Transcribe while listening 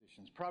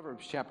Translations.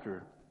 Proverbs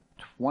chapter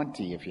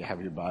 20, if you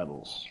have your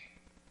Bibles.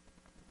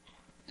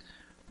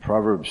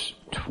 Proverbs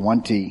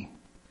 20.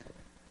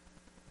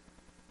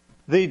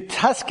 The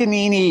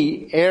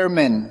Tuscanini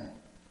Airmen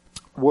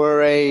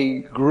were a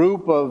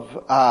group of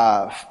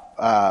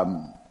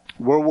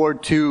World War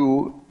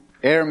II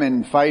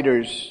airmen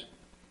fighters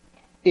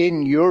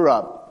in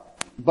Europe.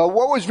 But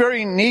what was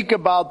very unique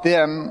about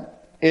them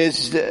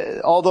is,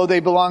 although they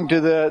belonged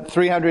to the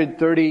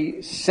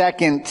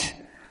 332nd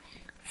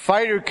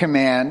Fighter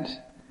Command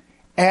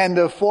and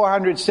the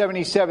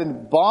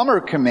 477th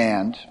Bomber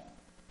Command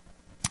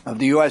of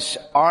the U.S.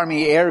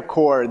 Army Air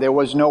Corps, there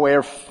was no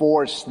Air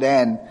Force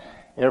then.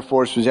 Air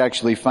Force was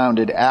actually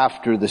founded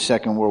after the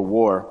Second World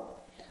War.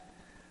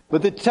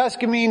 But the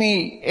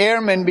Tuscanini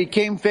Airmen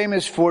became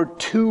famous for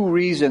two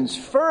reasons.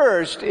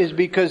 First is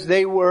because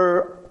they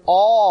were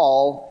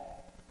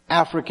all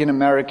African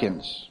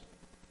Americans.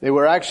 They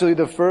were actually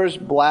the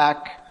first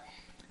black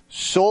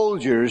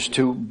soldiers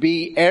to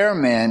be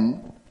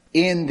airmen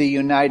in the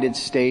United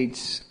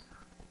States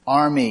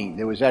Army.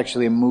 There was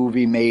actually a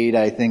movie made,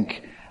 I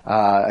think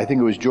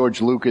it was George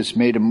Lucas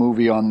made a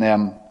movie on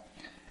them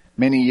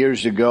many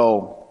years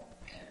ago.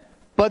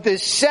 But the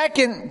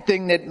second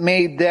thing that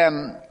made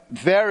them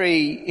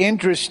very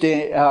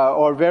interesting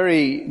or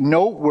very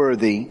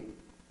noteworthy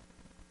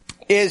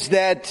is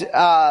that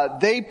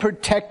they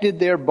protected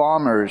their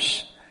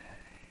bombers,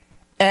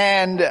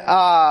 and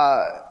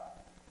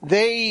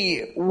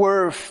they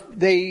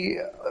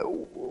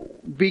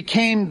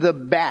became the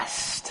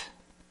best.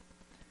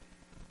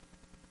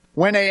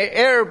 When an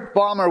air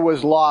bomber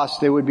was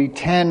lost, there would be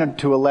 10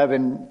 to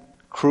 11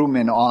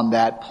 crewmen on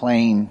that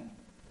plane.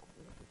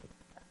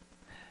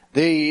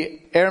 The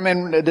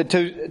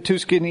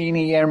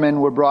Tuscanini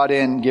Airmen were brought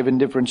in, given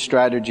different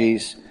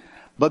strategies.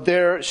 But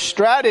their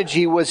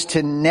strategy was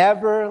to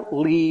never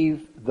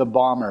leave the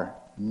bomber.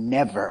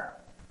 Never.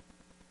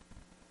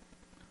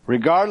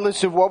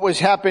 Regardless of what was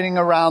happening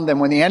around them,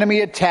 when the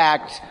enemy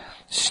attacked,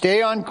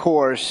 stay on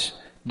course,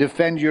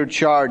 defend your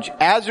charge.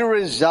 As a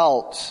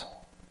result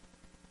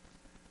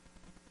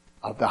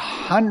of the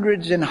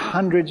hundreds and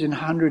hundreds and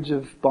hundreds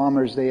of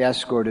bombers they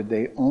escorted,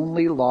 they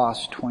only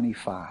lost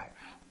 25.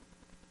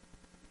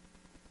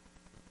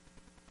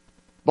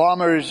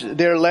 Bombers,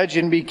 their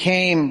legend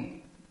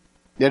became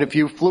that if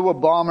you flew a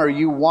bomber,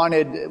 you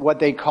wanted what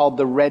they called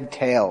the red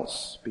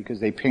tails, because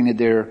they painted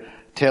their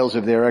tails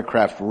of their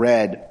aircraft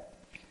red.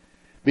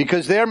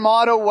 Because their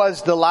motto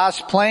was the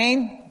last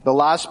plane, the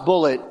last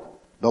bullet,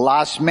 the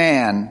last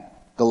man,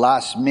 the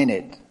last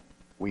minute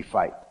we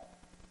fight.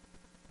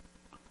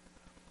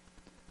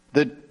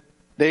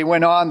 They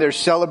went on, they're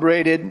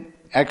celebrated,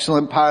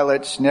 excellent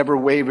pilots, never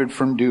wavered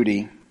from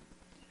duty.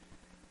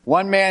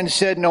 One man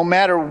said no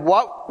matter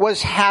what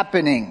was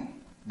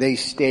happening, they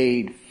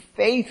stayed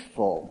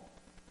faithful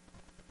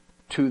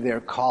to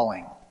their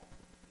calling.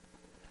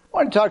 I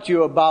want to talk to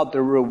you about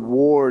the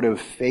reward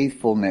of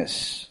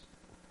faithfulness,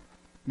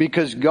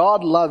 because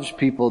God loves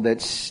people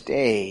that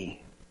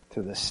stay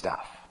to the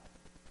stuff.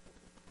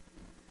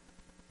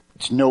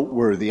 It's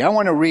noteworthy. I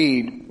want to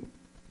read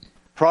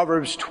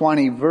Proverbs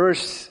 20,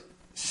 verse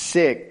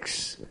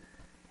 6.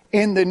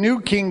 In the New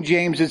King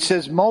James, it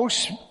says,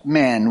 most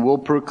men will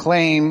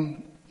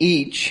proclaim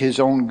each his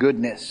own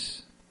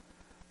goodness,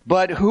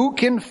 but who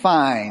can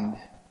find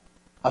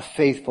a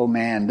faithful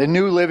man? The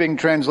New Living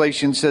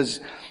Translation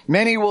says,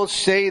 many will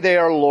say they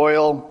are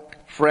loyal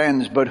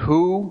friends, but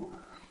who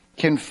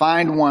can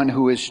find one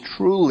who is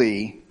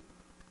truly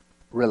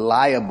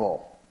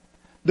reliable?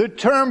 The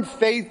term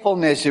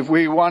faithfulness, if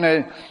we want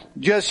to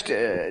just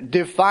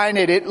define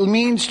it, it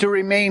means to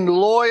remain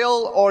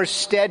loyal or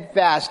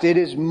steadfast. It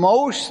is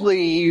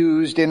mostly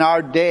used in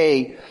our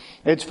day.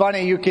 It's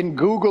funny, you can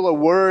Google a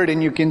word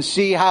and you can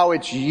see how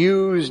it's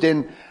used,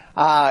 and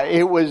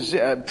it was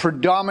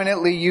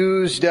predominantly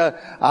used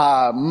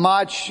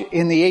much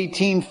in the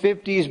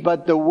 1850s,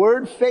 but the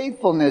word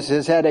faithfulness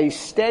has had a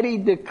steady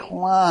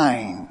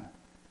decline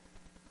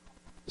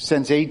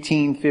since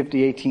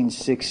 1850,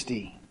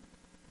 1860.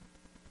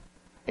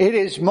 It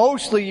is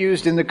mostly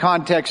used in the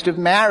context of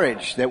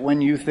marriage, that when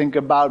you think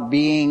about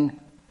being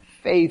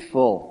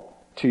faithful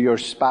to your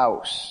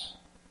spouse.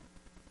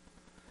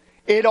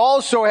 It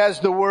also has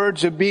the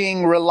words of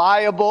being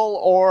reliable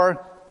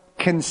or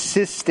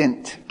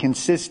consistent.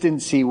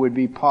 Consistency would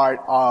be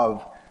part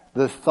of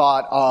the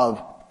thought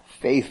of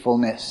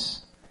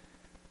faithfulness.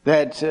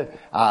 That,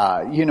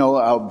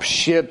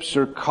 ships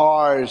or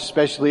cars,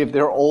 especially if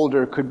they're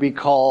older, could be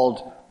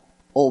called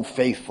Old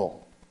Faithful.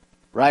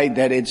 Right?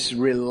 That it's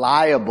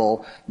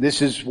reliable.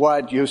 This is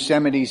what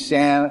Yosemite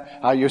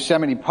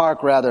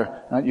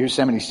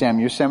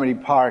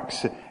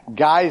Park's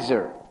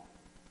geyser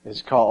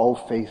is called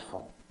Old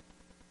Faithful.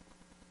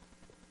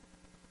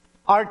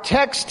 Our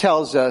text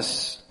tells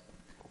us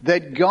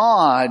that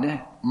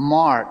God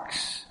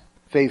marks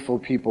faithful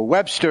people.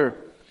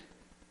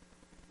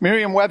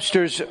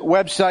 Merriam-Webster's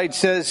website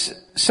says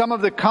some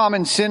of the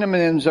common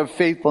synonyms of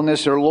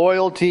faithfulness are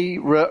loyalty,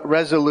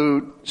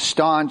 resolute,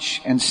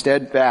 staunch, and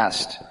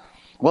steadfast.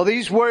 Well,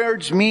 these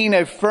words mean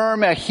a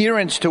firm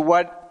adherence to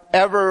what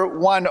whenever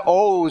one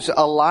owes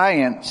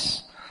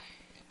alliance.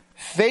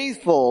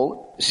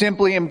 Faithful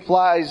simply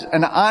implies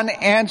an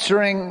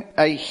unanswering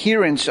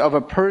adherence of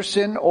a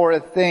person or a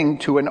thing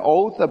to an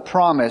oath, a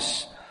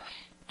promise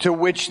to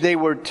which they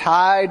were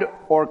tied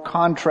or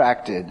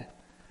contracted.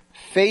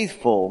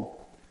 Faithful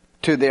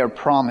to their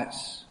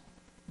promise.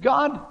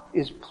 God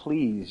is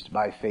pleased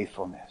by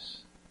faithfulness.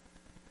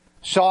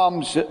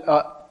 Psalms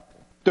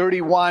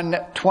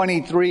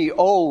 31:23,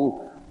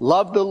 "Oh,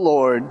 love the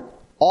Lord,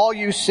 all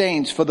you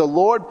saints, for the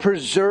Lord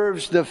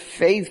preserves the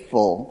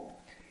faithful,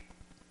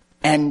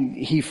 and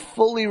he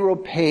fully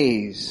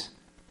repays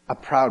a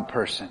proud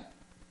person."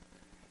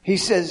 He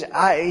says,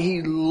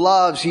 he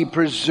loves, he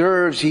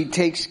preserves, he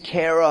takes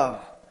care of.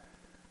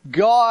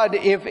 God,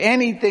 if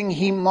anything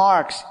he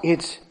marks,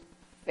 it's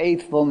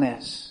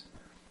faithfulness.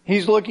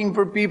 He's looking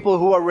for people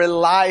who are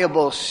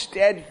reliable,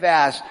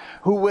 steadfast,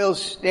 who will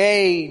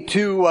stay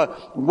to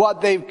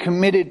what they've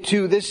committed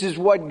to. This is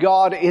what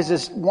God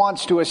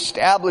wants to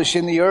establish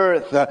in the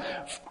earth.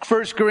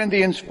 1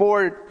 Corinthians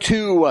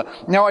 4:2,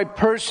 "Now a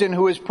person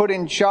who is put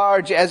in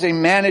charge as a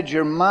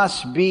manager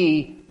must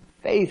be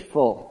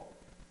faithful."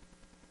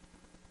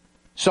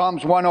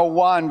 Psalms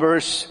 101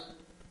 verse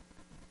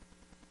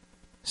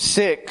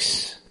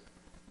 6,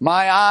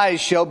 "My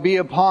eyes shall be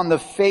upon the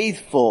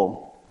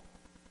faithful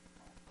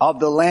of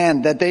the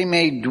land, that they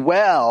may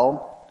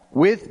dwell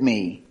with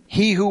me.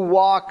 He who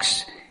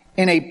walks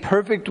in a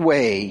perfect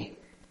way,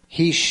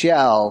 he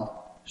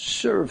shall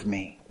serve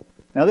me."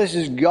 Now this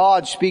is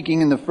God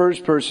speaking in the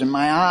first person.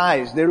 My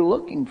eyes, they're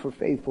looking for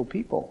faithful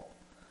people.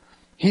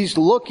 He's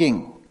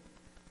looking.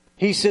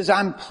 He says,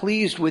 I'm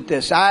pleased with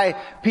this.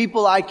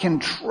 People I can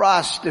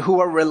trust, who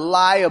are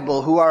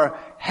reliable, who are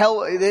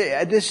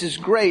this is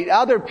great.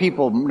 Other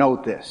people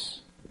note this.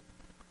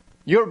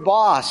 Your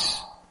boss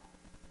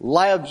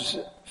loves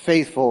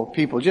faithful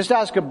people. Just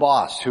ask a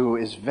boss who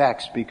is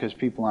vexed because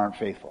people aren't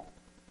faithful.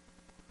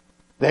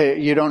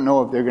 You don't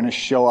know if they're going to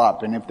show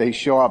up, and if they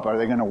show up, are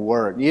they going to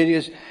work?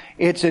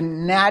 It's a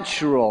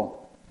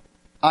natural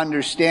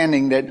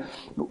understanding that,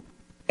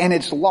 and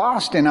it's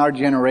lost in our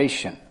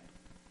generation.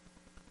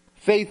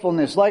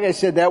 Faithfulness, like I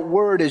said, that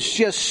word is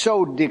just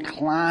so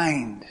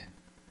declined.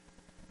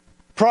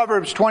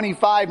 Proverbs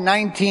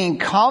 25:19,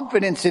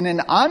 "Confidence in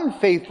an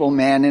unfaithful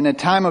man in a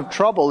time of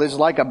trouble is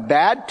like a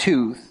bad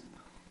tooth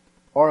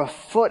or a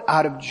foot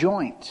out of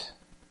joint."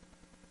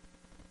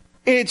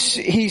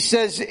 He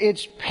says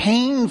it's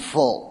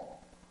painful.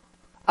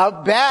 A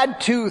bad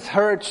tooth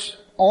hurts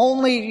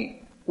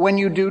only when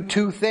you do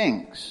two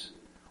things.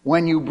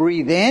 When you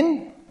breathe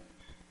in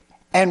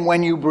and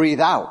when you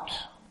breathe out.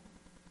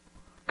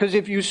 Because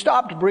if you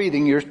stopped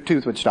breathing, your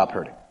tooth would stop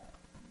hurting.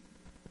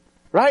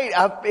 Right?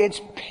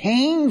 It's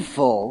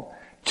painful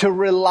to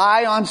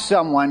rely on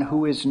someone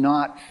who is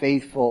not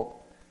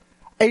faithful.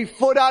 A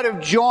foot out of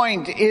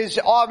joint is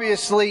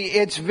obviously,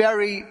 it's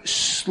very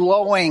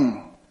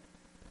slowing.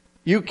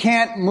 You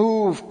can't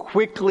move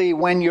quickly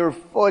when your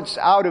foot's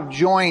out of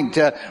joint.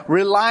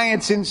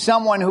 Reliance in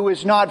someone who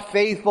is not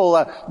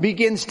faithful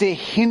begins to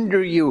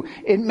hinder you.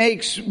 It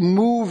makes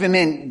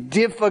movement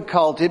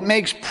difficult. It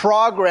makes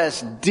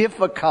progress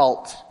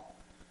difficult.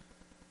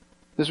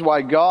 This is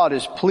why God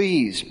is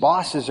pleased.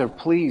 Bosses are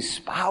pleased.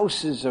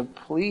 Spouses are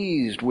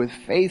pleased with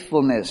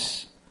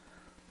faithfulness.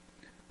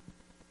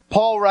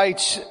 Paul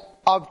writes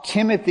of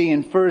Timothy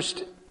in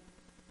 1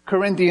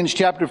 Corinthians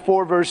chapter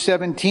 4 verse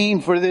 17,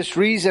 "For this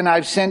reason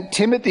I've sent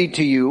Timothy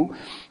to you,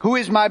 who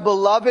is my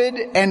beloved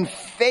and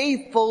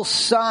faithful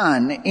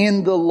son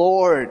in the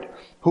Lord,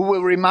 who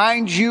will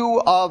remind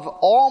you of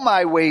all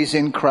my ways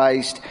in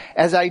Christ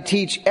as I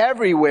teach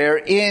everywhere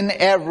in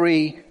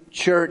every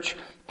church."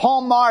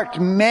 Paul marked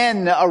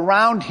men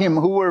around him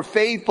who were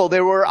faithful.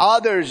 There were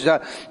others.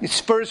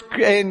 It's first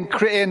in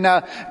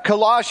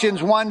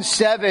Colossians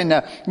 1:7.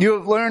 "You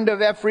have learned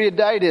of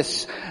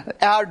Epaphroditus,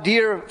 our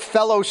dear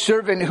fellow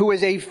servant, who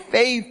is a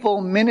faithful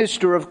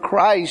minister of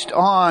Christ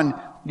on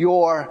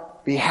your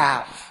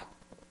behalf."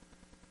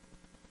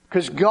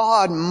 Because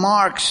God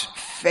marks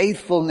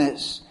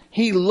faithfulness.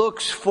 He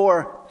looks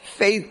for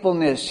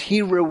faithfulness.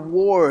 He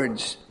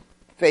rewards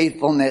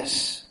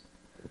faithfulness.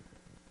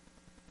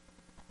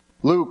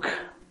 Luke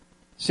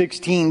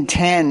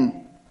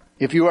 16:10,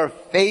 "If you are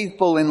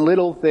faithful in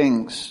little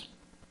things,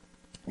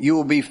 you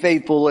will be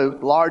faithful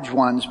with large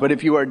ones. But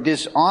if you are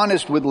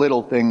dishonest with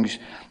little things,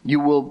 you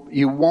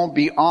won't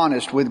be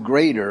honest with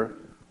greater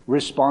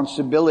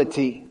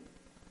responsibility."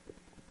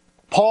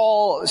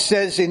 Paul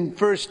says in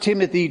 1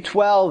 Timothy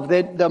 12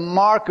 that the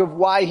mark of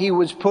why he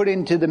was put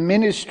into the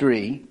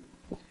ministry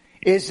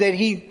is that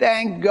he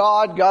thanked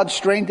God, God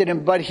strengthened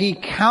him, but he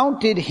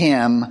counted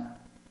him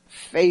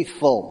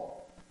faithful.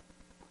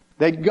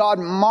 That God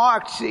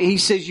marked, he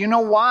says, you know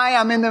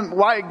why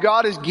why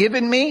God has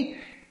given me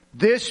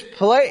this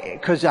place?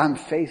 Because I'm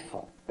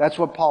faithful. That's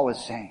what Paul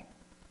is saying.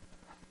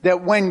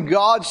 That when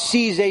God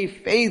sees a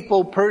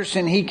faithful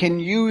person, he can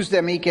use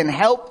them, he can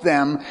help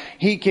them,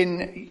 he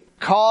can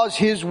cause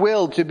his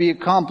will to be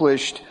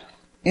accomplished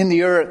in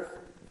the earth.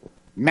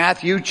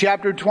 Matthew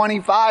chapter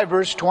 25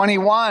 verse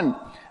 21.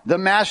 The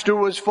master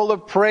was full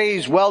of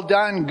praise. Well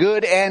done,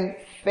 good and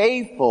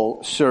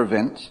faithful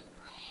servant.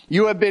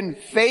 You have been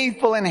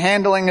faithful in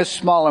handling a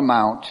small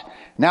amount.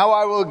 Now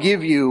I will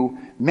give you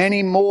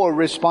many more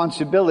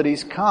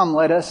responsibilities. Come,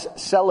 let us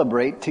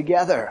celebrate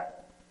together.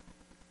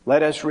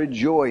 Let us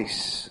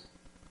rejoice.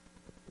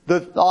 The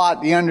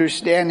thought, the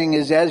understanding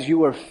is as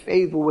you are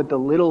faithful with the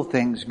little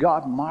things,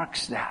 God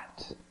marks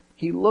that.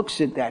 He looks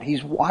at that.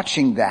 He's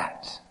watching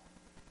that.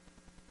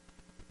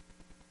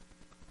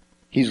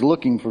 He's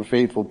looking for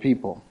faithful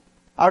people.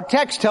 Our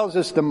text tells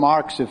us the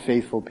marks of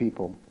faithful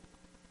people.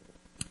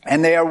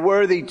 And they are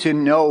worthy to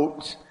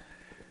note.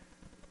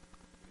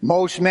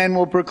 Most men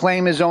will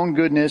proclaim his own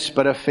goodness,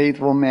 but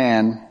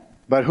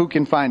who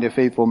can find a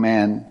faithful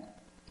man?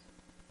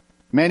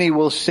 Many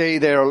will say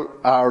they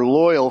are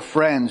loyal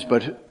friends,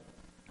 but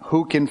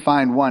who can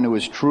find one who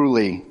is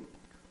truly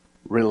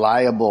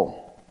reliable?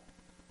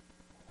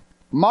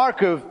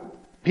 Mark of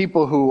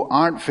people who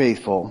aren't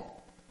faithful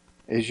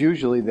is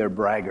usually they're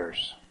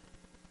braggers.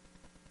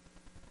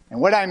 And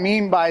what I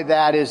mean by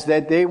that is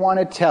that they want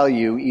to tell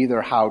you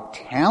either how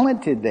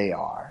talented they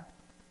are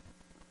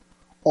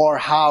or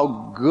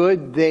how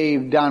good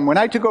they've done. When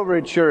I took over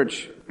a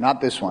church, not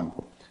this one,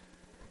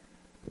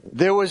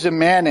 there was a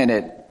man in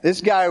it.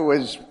 This guy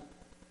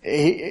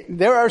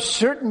there are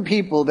certain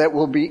people that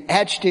will be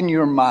etched in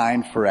your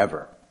mind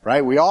forever,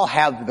 right? We all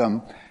have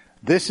them.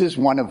 This is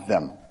one of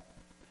them,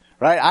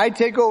 right? I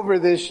take over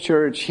this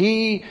church.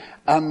 He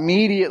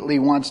immediately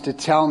wants to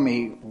tell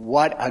me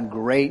what a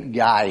great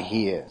guy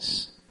he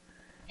is.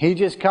 He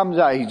just comes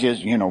out,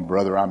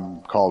 brother,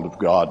 I'm called of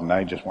God, and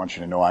I just want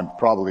you to know I'm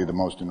probably the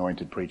most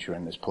anointed preacher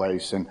in this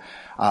place. And,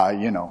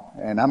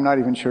 and I'm not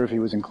even sure if he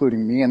was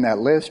including me in that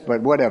list,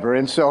 but whatever.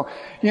 And so,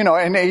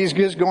 and he's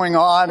just going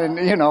on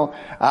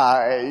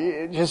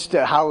and, just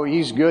how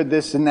he's good,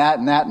 this and that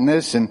and that and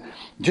this, and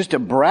just a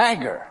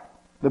bragger.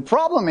 The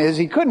problem is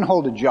he couldn't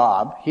hold a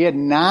job. He had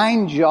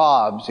 9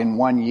 jobs in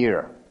 1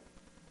 year.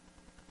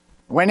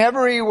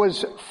 Whenever he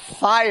was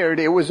fired,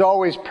 it was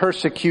always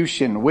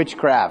persecution,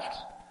 witchcraft.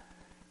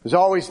 It was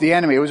always the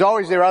enemy. It was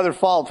always their other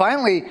fault.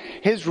 Finally,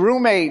 his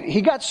roommate, he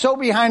got so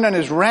behind on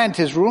his rent,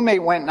 his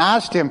roommate went and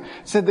asked him,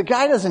 said, the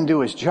guy doesn't do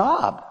his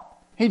job.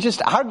 He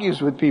just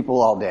argues with people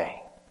all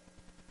day.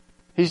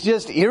 He's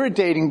just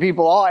irritating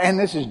people and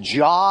this is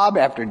job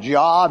after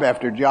job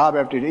after job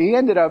after job. He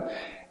ended up,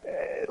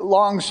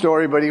 long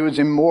story, but he was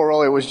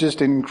immoral. It was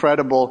just an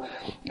incredible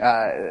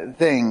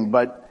thing.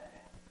 But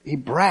he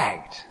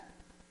bragged.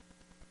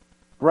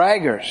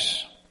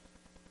 Braggers.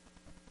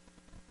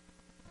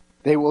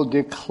 They will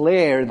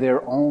declare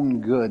their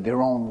own good,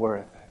 their own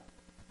worth.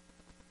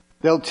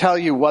 They'll tell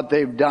you what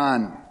they've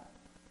done,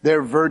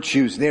 their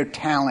virtues, their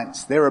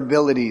talents, their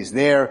abilities,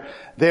 their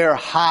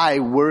high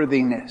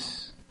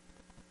worthiness.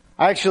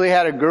 I actually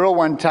had a girl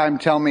one time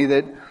tell me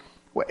that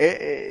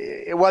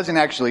it wasn't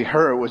actually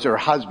her, it was her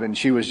husband.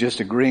 She was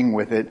just agreeing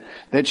with it.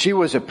 That she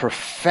was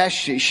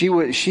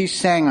she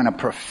sang on a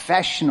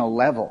professional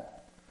level.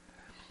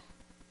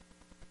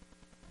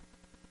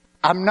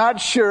 I'm not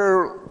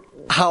sure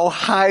how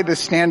high the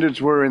standards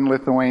were in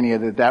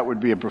Lithuania that would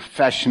be a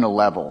professional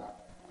level.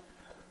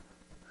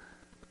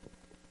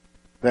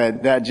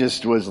 That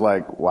just was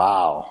like,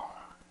 wow.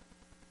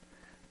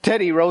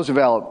 Teddy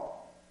Roosevelt,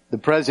 the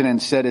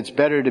president, said it's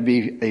better to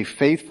be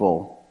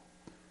faithful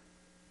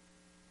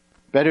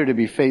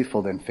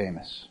than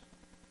famous.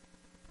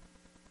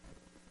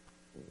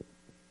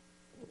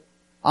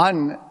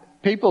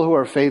 People who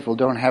are faithful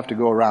don't have to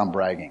go around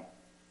bragging.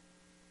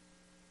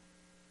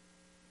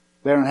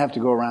 They don't have to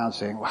go around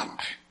saying, well,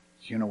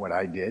 do you know what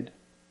I did?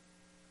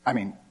 I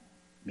mean,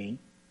 me?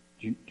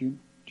 Do you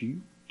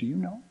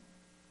know?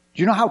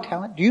 Do you know how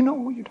talented? Do you know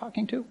who you're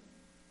talking to?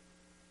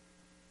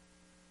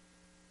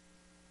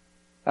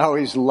 I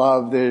always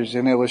love, there's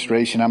an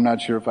illustration, I'm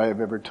not sure if I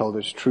have ever told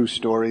this true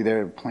story.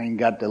 Their plane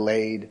got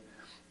delayed.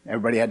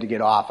 Everybody had to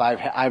get off.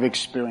 I've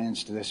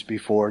experienced this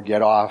before.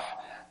 Get off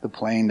the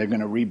plane. They're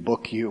going to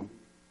rebook you.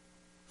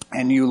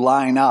 And you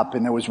line up,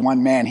 and there was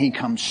one man, he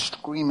comes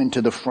screaming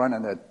to the front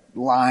of the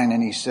line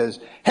and he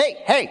says,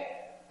 hey,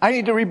 I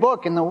need to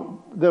rebook. And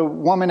the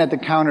woman at the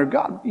counter,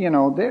 God,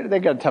 they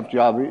got a tough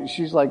job.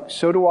 She's like,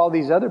 so do all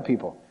these other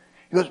people.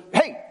 He goes,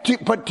 hey,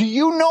 but do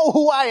you know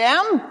who I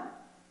am?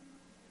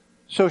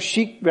 So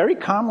she very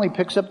calmly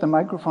picks up the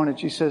microphone and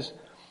she says,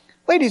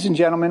 ladies and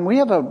gentlemen, we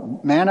have a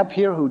man up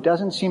here who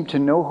doesn't seem to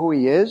know who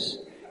he is.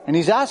 And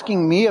he's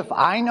asking me if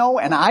I know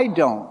and I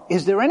don't.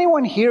 Is there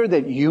anyone here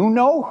that you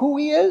know who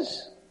he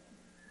is?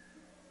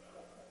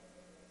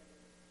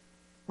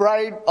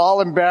 Right?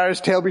 All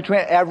embarrassed, tail between.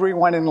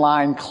 Everyone in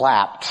line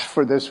clapped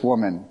for this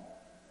woman.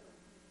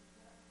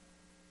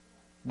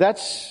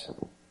 That's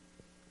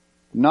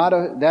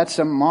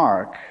a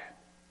mark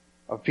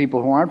of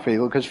people who aren't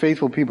faithful, because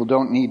faithful people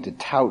don't need to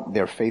tout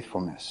their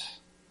faithfulness.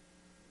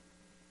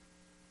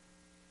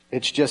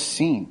 It's just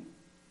seen.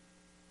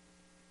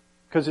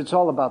 Because it's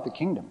all about the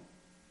kingdom.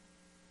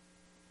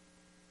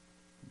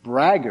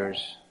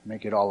 Braggers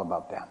make it all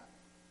about them.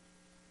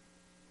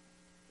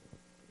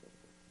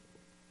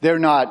 They're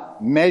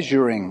not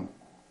measuring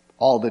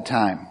all the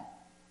time.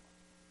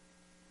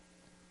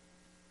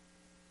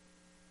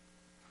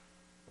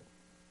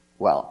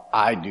 Well,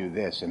 I do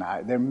this and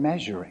they're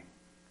measuring.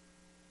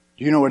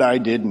 Do you know what I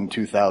did in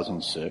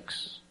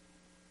 2006?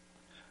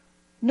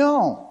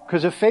 No,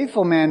 because a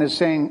faithful man is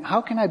saying,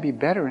 how can I be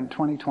better in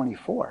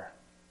 2024?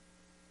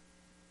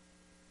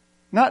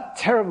 Not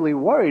terribly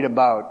worried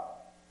about,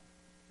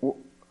 well,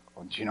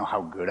 do you know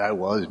how good I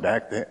was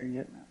back there?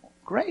 Yeah,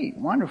 great,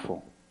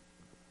 wonderful.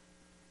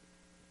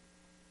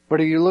 But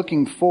are you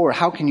looking for,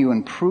 how can you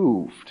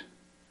improve?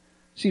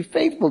 See,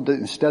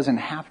 faithfulness doesn't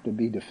have to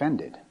be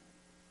defended.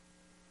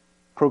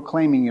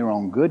 Proclaiming your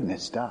own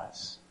goodness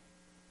does.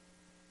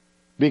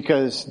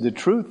 Because the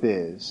truth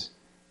is,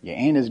 you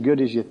ain't as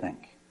good as you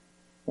think.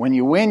 When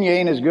you win, you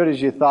ain't as good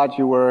as you thought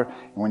you were.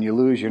 And when you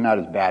lose, you're not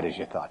as bad as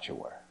you thought you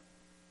were.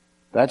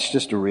 That's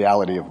just a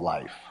reality of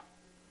life.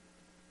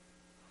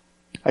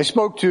 I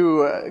spoke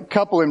to a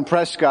couple in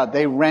Prescott.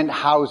 They rent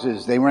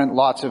houses. They rent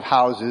lots of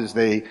houses.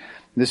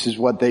 This is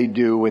what they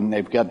do, and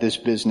they've got this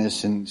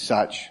business and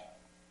such.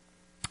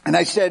 And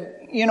I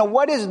said,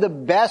 what is the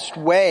best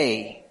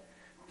way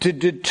to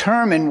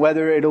determine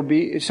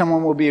whether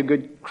someone will be a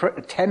good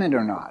tenant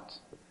or not?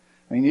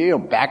 I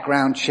mean,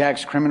 background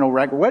checks, criminal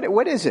record.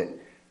 What is it?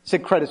 It's a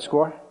credit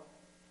score.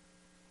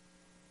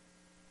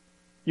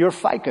 Your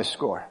FICO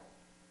score.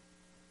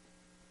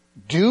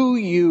 Do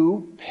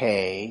you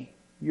pay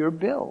your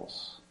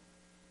bills?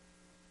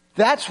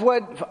 That's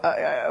what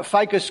a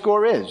FICO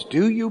score is.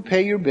 Do you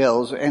pay your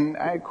bills? And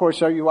of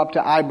course, are you up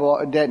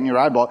to debt in your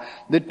eyeball?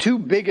 The two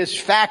biggest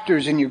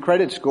factors in your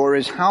credit score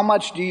is how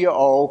much do you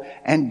owe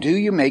and do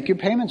you make your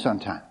payments on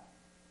time?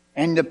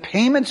 And the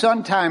payments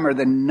on time are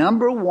the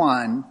number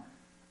one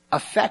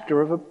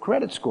affector of a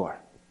credit score.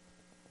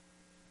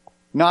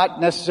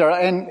 Not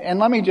necessarily, and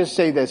let me just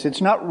say this,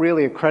 it's not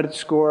really a credit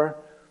score,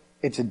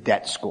 it's a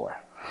debt score.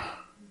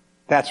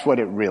 That's what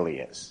it really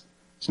is.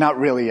 It's not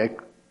really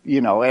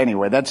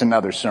anyway, that's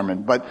another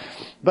sermon. But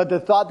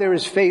the thought there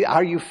is faith.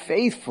 Are you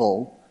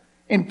faithful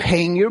in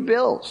paying your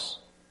bills?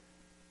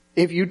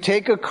 If you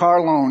take a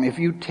car loan, if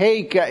you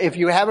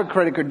have a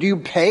credit card, do you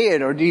pay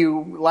it or do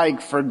you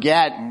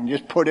forget and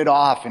just put it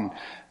off and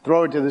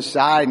throw it to the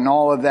side and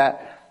all of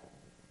that?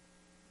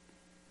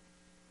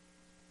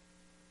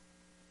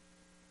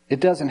 It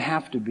doesn't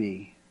have to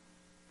be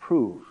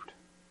proved,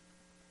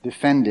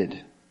 defended.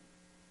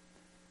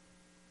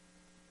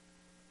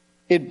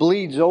 It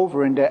bleeds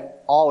over into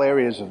all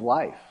areas of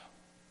life.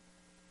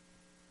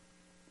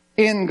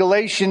 In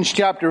Galatians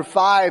chapter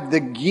 5, the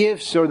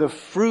gifts or the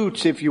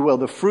fruits, if you will,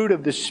 the fruit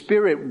of the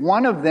Spirit,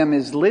 one of them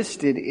is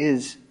listed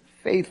is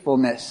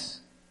faithfulness.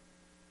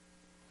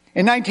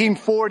 In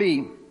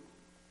 1940,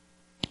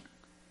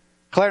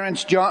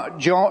 Clarence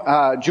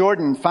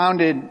Jordan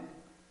founded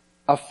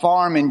a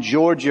farm in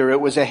Georgia. It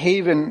was a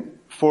haven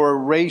for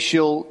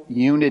racial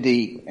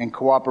unity and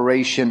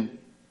cooperation.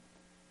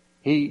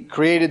 He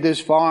created this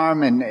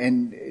farm in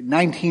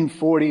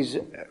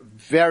 1940s,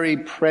 very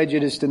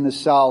prejudiced in the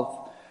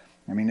South.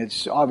 I mean,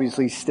 it's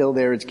obviously still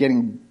there. It's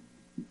getting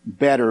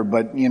better,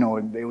 but,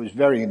 it was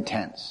very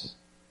intense.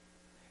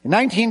 In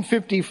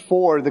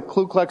 1954, the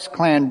Ku Klux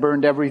Klan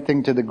burned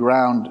everything to the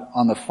ground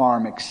on the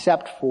farm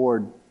except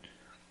for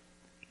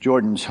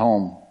Jordan's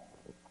home.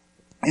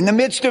 In the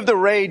midst of the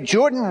raid,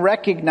 Jordan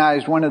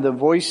recognized one of the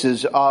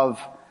voices of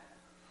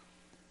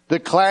the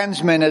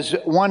Klansmen as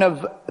one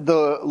of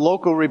the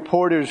local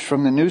reporters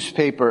from the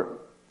newspaper.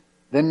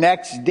 The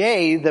next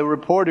day, the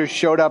reporter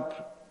showed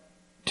up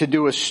to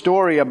do a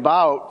story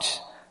about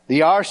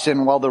the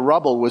arson while the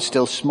rubble was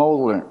still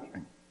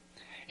smoldering.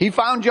 He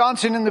found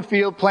Johnson in the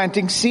field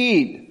planting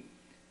seed.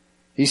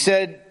 He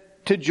said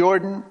to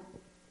Jordan,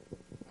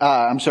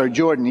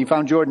 he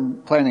found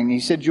Jordan planting. He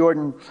said,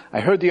 Jordan, I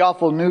heard the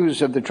awful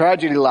news of the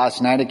tragedy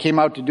last night. I came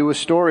out to do a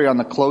story on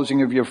the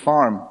closing of your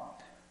farm.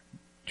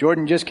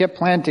 Jordan just kept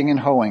planting and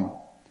hoeing.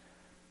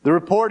 The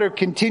reporter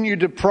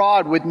continued to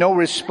prod with no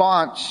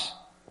response.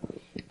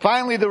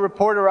 Finally, the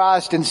reporter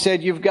asked and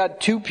said, you've got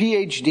 2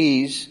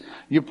 PhDs.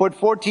 You put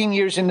 14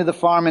 years into the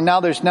farm and now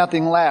there's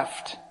nothing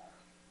left.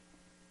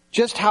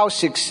 Just how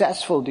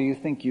successful do you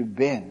think you've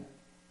been?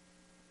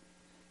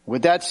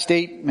 With that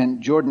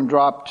statement, Jordan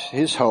dropped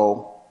his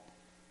hoe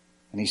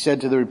and he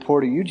said to the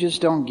reporter, you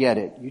just don't get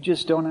it. You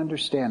just don't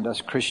understand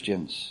us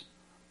Christians.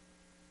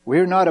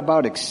 We're not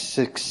about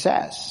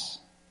success,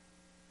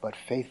 but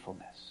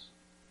faithfulness.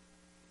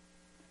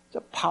 It's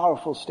a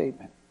powerful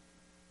statement.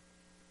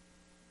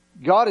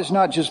 God is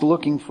not just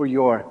looking for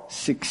your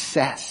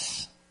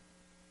success.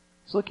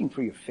 He's looking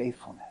for your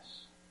faithfulness.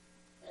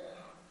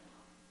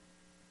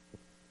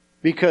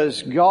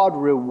 Because God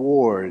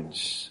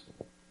rewards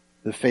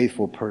the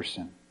faithful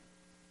person.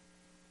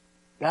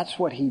 That's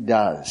what He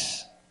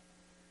does.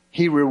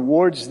 He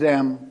rewards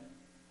them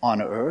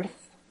on earth.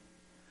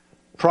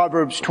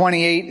 Proverbs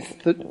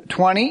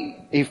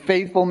 28:20, a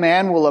faithful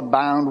man will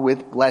abound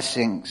with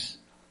blessings,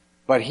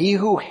 but he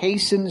who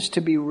hastens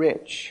to be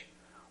rich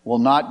will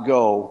not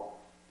go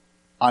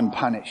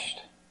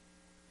unpunished.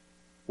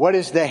 What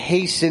is the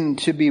hasten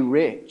to be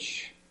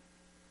rich?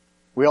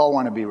 We all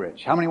want to be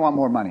rich. How many want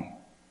more money?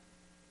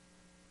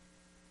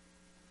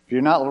 If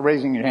you're not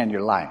raising your hand,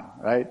 you're lying,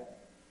 right?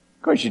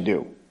 Of course you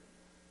do.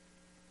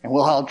 And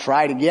we'll all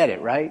try to get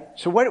it, right?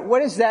 So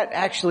what is that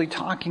actually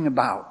talking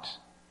about?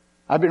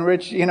 I've been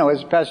rich,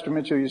 as Pastor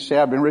Mitchell used to say,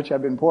 I've been rich,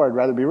 I've been poor, I'd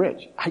rather be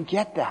rich. I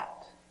get that.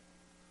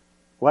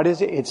 What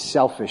is it? It's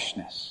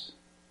selfishness.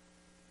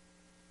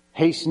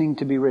 Hastening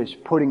to be rich,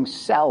 putting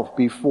self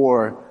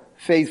before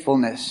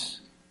faithfulness.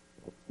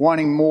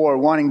 Wanting more,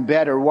 wanting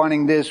better,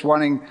 wanting this,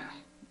 wanting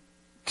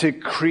to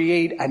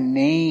create a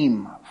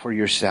name for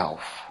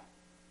yourself.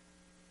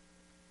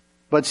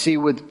 But see,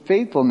 with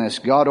faithfulness,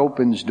 God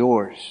opens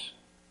doors.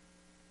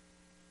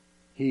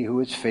 He who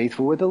is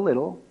faithful with a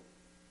little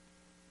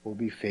will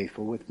be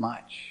faithful with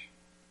much.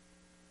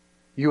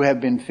 You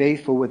have been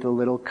faithful with a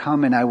little,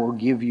 come and I will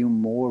give you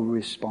more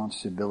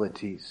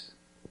responsibilities.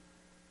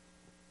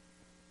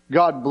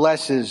 God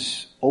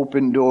blesses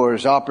open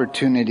doors,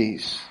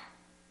 opportunities,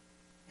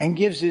 and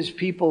gives His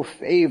people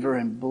favor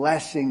and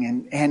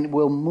blessing and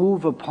will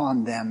move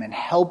upon them and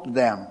help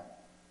them.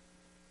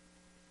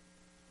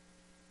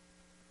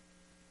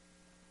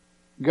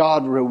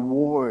 God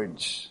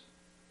rewards.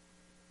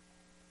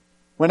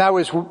 When I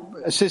was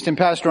assistant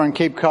pastor on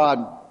Cape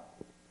Cod,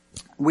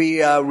 we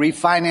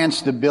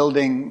refinanced the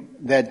building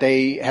that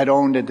they had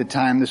owned at the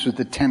time. This was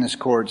the tennis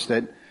courts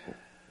that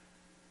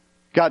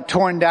got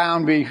torn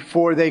down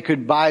before they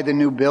could buy the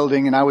new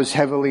building, and I was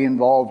heavily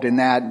involved in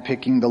that,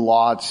 picking the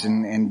lots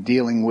and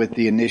dealing with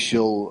the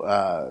initial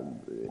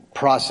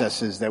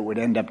processes that would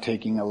end up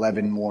taking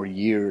 11 more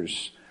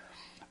years.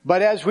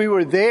 But as we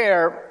were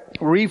there,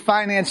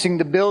 refinancing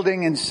the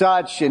building and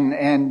such,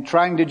 and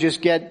trying to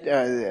just get,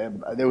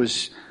 there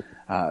was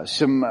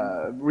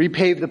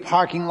repave the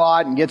parking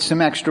lot and get some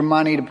extra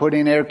money to put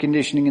in air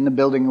conditioning in the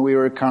building we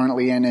were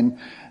currently in, and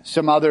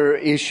some other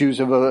issues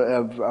of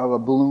a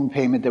balloon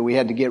payment that we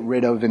had to get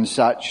rid of and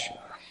such.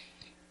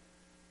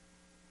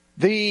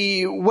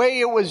 The way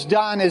it was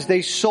done is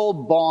they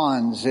sold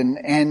bonds, and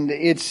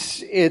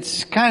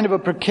it's kind of a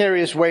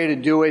precarious way to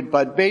do it,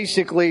 but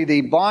basically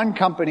the bond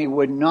company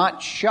would not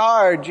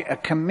charge a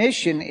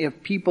commission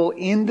if people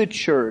in the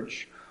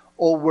church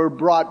or were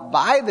brought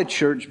by the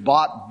church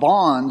bought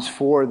bonds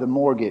for the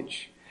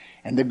mortgage.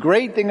 And the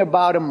great thing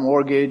about a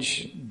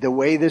mortgage, the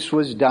way this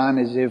was done,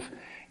 is if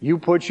you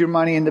put your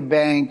money in the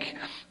bank,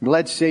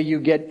 let's say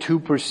you get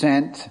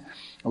 2%,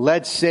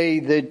 let's say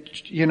that,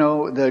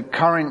 the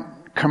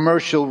current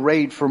commercial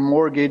rate for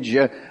mortgage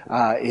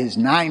is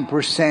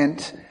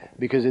 9%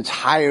 because it's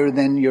higher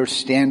than your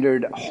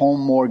standard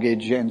home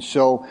mortgage. And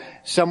so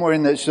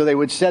so they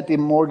would set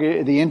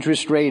the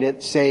interest rate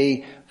at,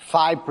 say,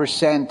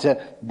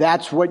 5%.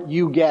 That's what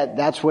you get.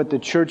 That's what the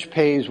church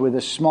pays with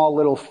a small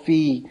little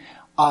fee.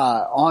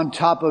 On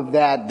top of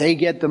that, they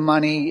get the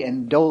money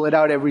and dole it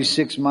out every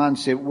 6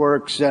 months. It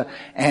works,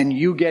 and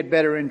you get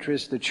better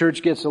interest. The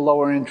church gets a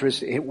lower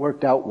interest. It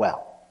worked out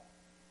well.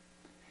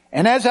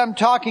 And as I'm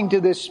talking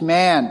to this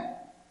man,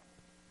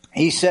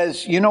 he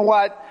says, you know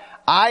what?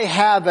 I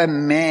have a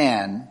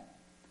man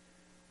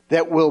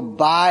that will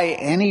buy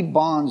any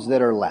bonds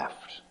that are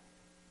left.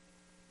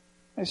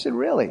 I said,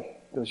 really?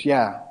 He goes,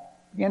 yeah.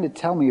 He began to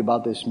tell me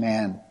about this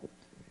man.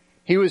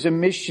 He was a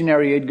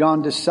missionary. He had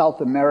gone to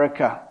South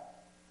America.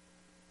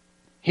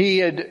 He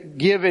had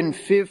given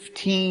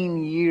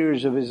 15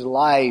 years of his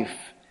life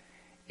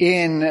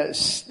in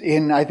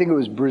I think it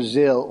was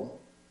Brazil.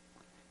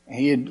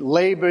 He had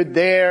labored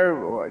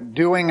there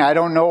doing, I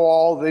don't know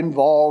all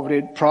involved.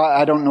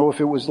 I don't know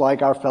if it was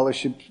like our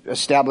fellowship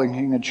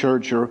establishing a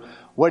church or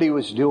what he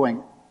was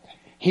doing.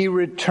 He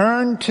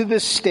returned to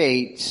the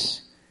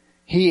States.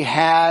 He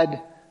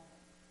had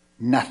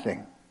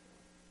nothing.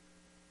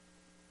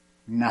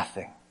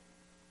 Nothing.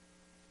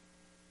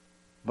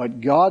 But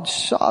God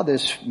saw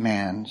this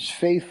man's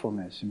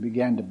faithfulness and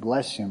began to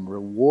bless him,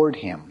 reward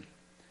him.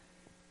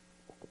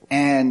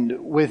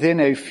 And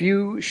within a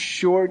few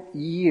short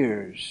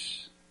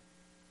years,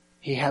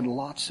 he had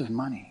lots of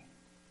money.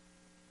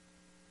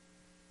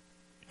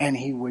 And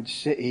he would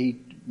say,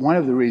 one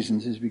of the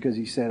reasons is because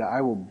he said,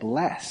 I will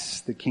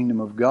bless the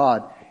kingdom of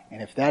God.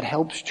 And if that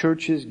helps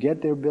churches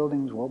get their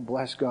buildings, well,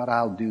 bless God,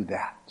 I'll do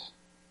that.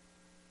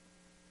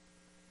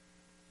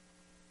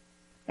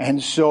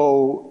 And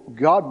so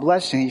God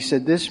blessed him. He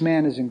said, this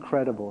man is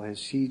incredible.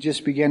 As he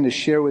just began to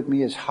share with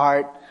me his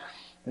heart,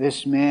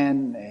 this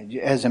man,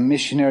 as a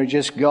missionary,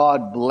 just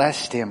God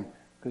blessed him.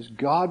 Because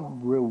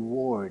God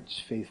rewards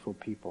faithful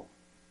people.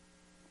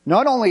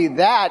 Not only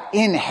that,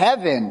 in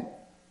heaven,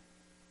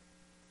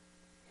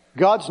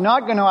 God's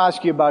not going to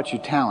ask you about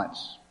your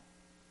talents.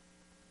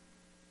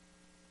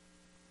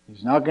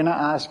 He's not going to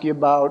ask you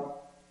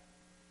about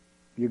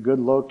your good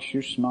looks,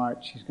 your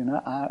smarts. He's going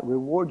to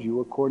reward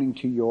you according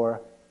to your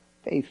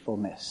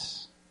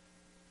faithfulness.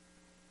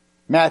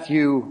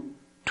 Matthew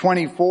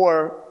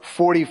 24,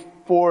 45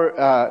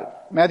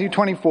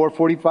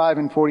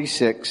 and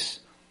 46.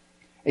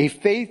 A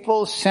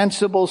faithful,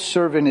 sensible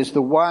servant is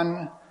the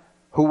one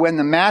who, when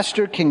the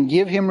master can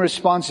give him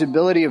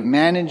responsibility of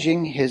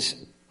managing his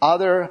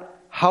other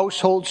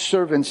household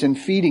servants and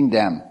feeding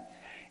them,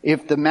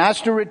 If the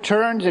master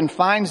returns and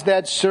finds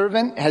that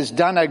servant has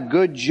done a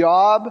good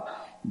job,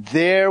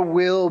 there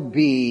will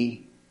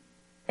be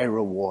a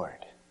reward.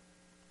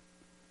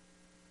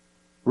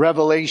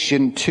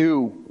 Revelation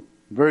 2,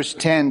 verse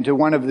 10, to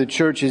one of the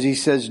churches, he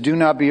says, do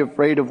not be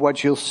afraid of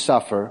what you'll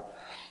suffer.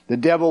 The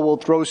devil will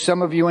throw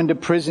some of you into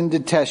prison to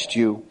test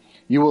you.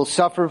 You will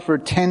suffer for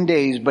 10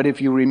 days, but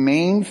if you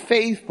remain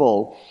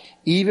faithful,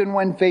 even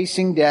when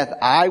facing death,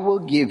 I will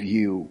give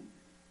you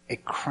a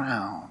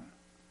crown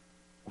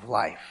of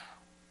life.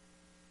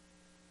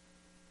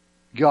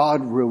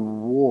 God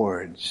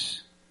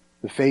rewards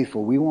the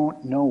faithful. We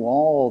won't know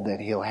all that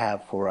He'll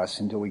have for us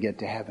until we get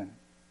to heaven.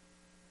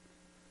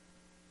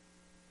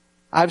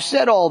 I've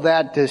said all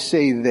that to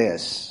say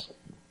this.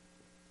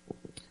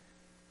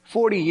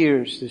 40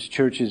 years this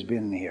church has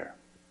been here.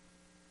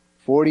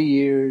 40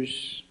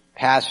 years,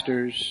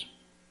 pastors,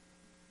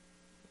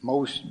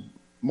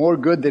 more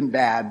good than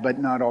bad, but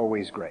not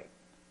always great.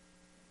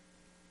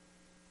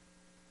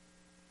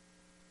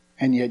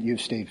 And yet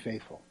you've stayed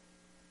faithful.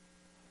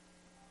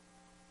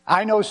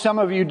 I know some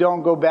of you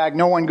don't go back.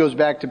 No one goes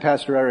back to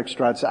Pastor Eric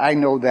Strutz. I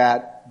know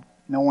that.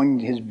 No one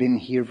has been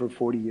here for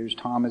 40 years.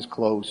 Tom is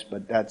close,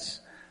 but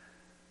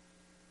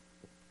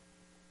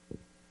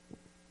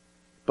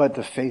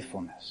the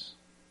faithfulness.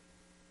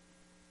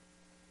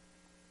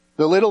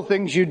 The little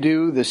things you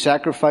do, the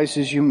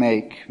sacrifices you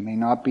make may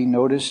not be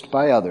noticed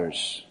by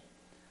others,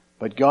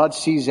 but God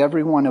sees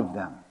every one of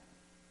them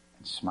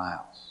and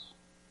smiles.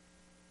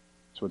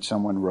 That's what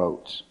someone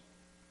wrote.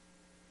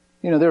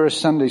 You know, there are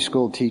Sunday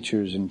school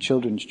teachers and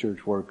children's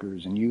church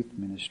workers and youth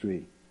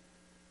ministry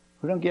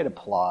who don't get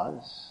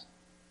applause.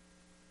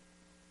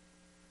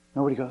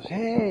 Nobody goes,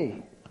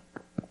 hey,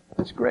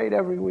 that's great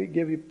every week,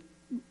 give you.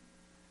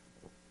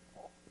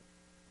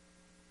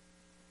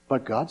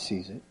 But God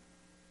sees it.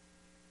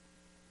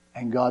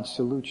 And God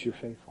salutes your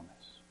faithfulness.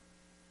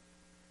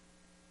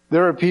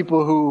 There are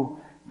people who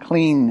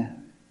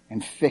clean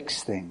and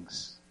fix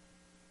things.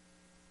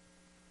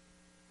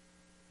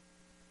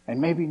 And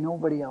maybe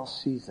nobody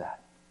else sees that.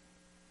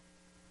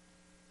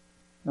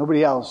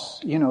 Nobody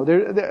else,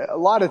 there are a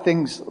lot of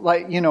things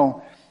like,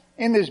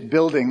 in this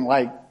building,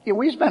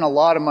 we spend a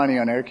lot of money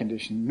on air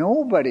conditioning.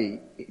 Nobody,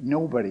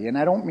 and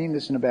I don't mean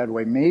this in a bad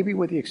way, maybe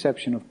with the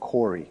exception of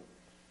Corey.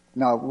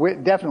 No,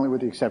 definitely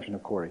with the exception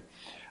of Corey,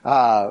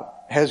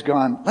 has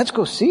gone, let's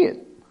go see it.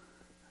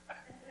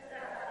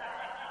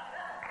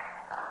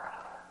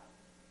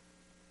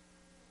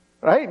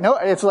 Right? No,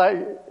 it's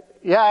like,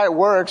 yeah, it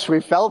works. We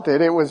felt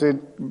it. It was,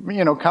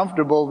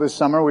 comfortable this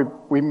summer.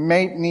 We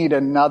may need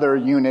another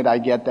unit. I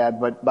get that,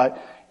 but,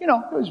 it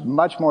was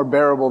much more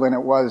bearable than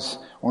it was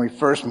when we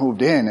first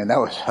moved in, and that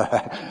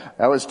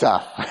was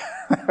tough.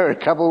 A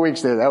couple of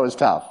weeks there, that was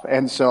tough.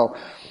 And so,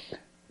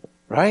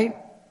 right?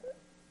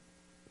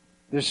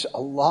 There's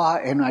a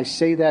lot, and I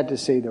say that to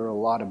say there are a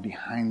lot of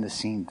behind the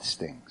scenes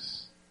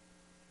things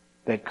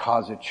that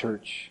cause a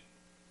church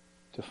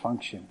to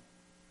function.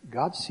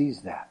 God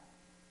sees that.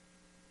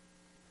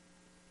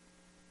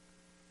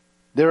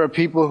 There are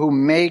people who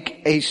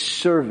make a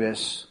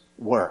service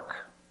work.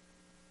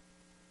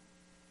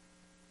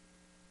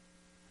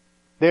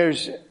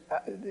 There's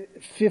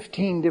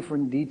 15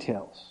 different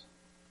details.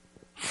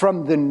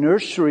 From the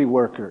nursery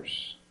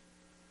workers,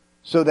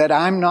 so that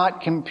I'm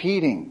not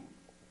competing,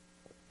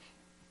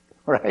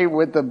 right,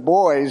 with the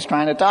boys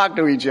trying to talk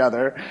to each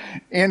other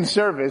in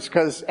service,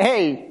 because,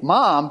 hey,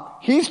 Mom,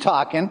 he's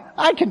talking,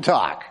 I can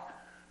talk.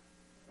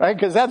 Right?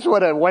 Because that's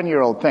what a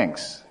 1-year-old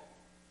thinks.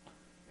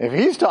 If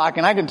he's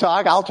talking, I can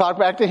talk, I'll talk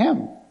back to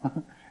him.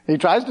 He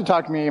tries to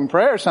talk to me in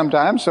prayer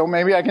sometimes, so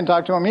maybe I can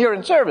talk to him here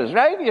in service,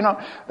 right?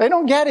 They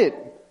don't get it.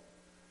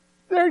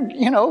 They're,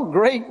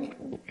 great.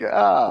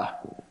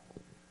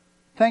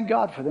 Thank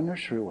God for the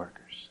nursery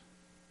workers.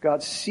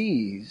 God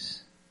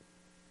sees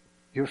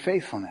your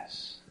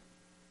faithfulness.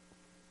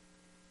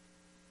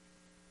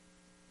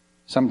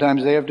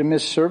 Sometimes they have to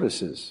miss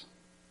services.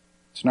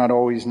 It's not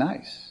always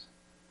nice.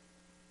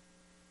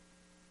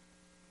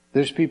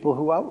 There's people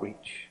who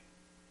outreach.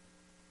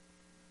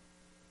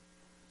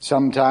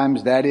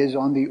 Sometimes that is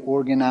on the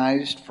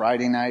organized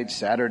Friday night,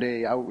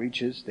 Saturday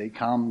outreaches. They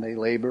come, they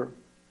labor.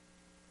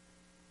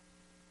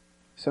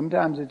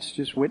 Sometimes it's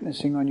just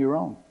witnessing on your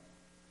own.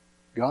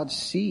 God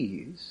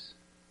sees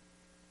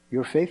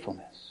your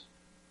faithfulness.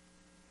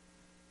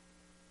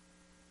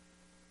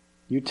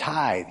 You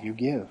tithe, you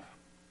give.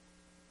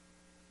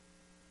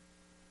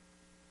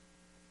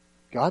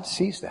 God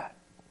sees that.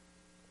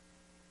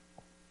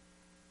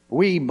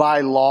 We,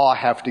 by law,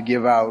 have to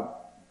give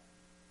out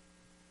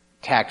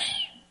tax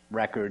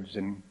records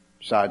and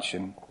such,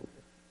 and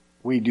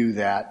we do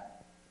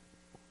that.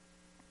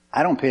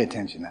 I don't pay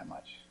attention that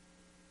much.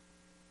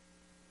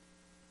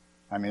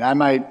 I mean, I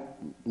might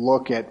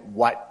look at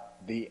what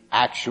the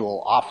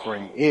actual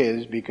offering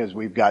is because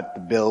we've got the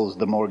bills,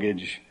 the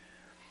mortgage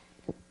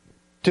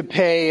to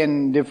pay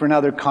and different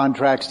other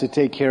contracts to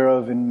take care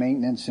of and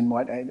maintenance and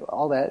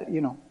all that,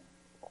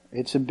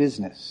 it's a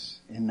business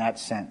in that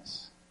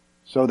sense.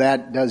 So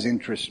that does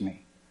interest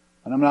me.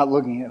 But I'm not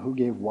looking at who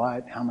gave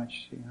what, how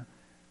much,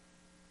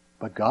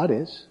 But God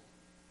is.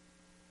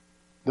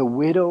 The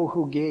widow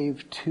who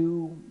gave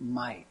 2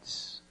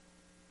 mites.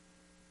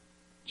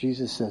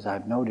 Jesus says,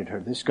 I've noted her.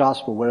 This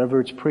gospel, wherever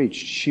it's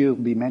preached, she'll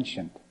be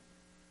mentioned.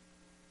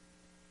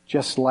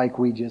 Just like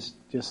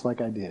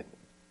I did.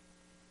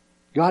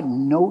 God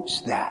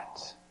notes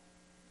that.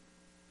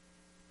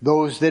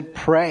 Those that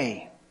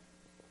pray.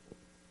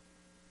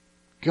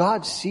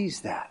 God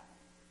sees that.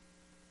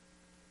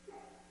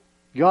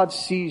 God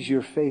sees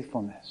your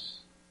faithfulness.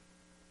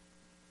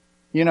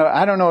 You know,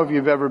 I don't know if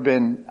you've ever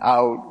been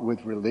out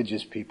with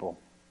religious people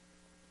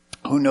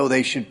who know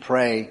they should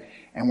pray,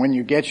 and when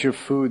you get your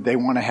food, they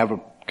want to have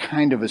a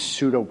kind of a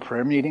pseudo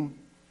prayer meeting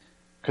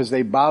because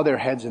they bow their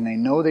heads and they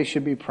know they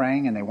should be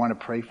praying and they want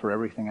to pray for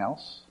everything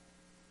else.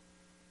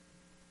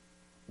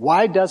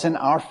 Why doesn't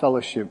our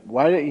fellowship,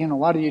 why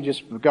do you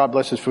just, God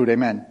bless his food,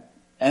 amen.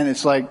 And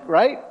it's like,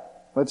 right?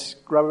 Let's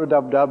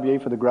grub-a-dub-dub, yay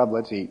for the grub,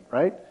 let's eat,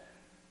 right?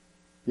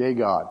 Yay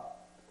God.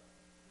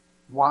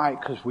 Why?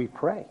 Because we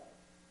pray.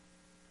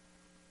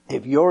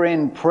 If you're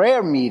in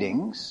prayer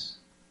meetings,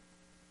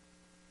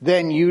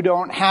 then you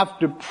don't have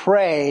to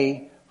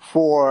pray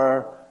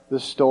for the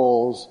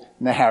Stolls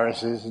and the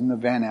Harrises and the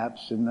Van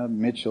Epps and the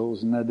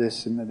Mitchells and the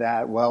this and the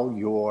that. Well,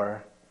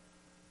 you're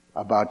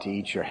about to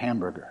eat your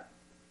hamburger.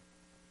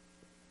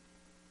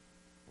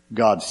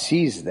 God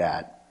sees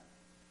that,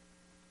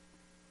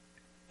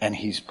 and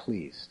He's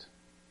pleased.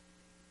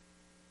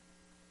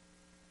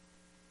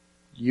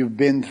 You've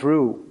been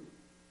through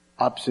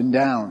ups and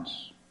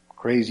downs,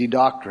 crazy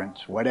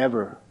doctrines,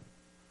 whatever,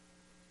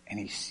 and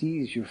He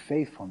sees your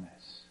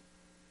faithfulness,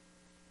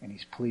 and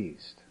He's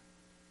pleased.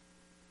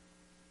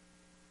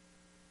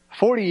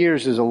 40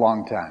 years is a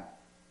long time.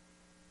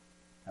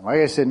 And like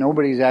I said,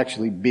 nobody's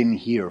actually been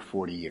here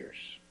 40 years.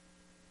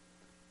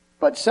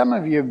 But some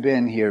of you have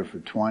been here for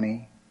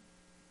 20,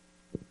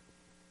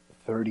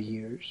 30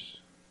 years,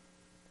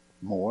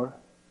 more.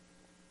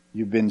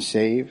 You've been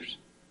saved.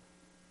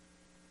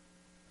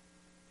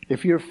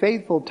 If you're a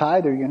faithful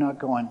tither, you're not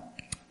going,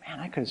 man,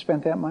 I could have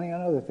spent that money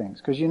on other things.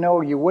 Because you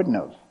know you wouldn't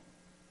have.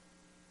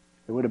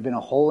 There would have been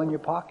a hole in your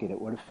pocket. It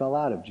would have fell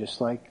out of,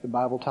 just like the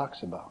Bible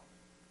talks about.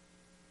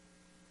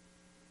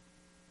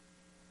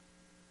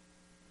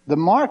 The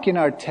mark in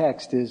our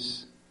text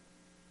is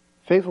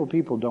faithful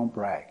people don't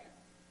brag.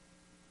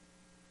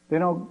 They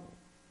don't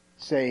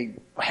say,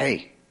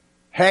 hey,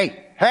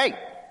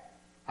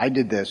 I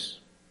did this.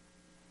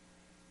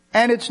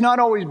 And it's not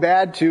always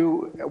bad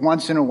to,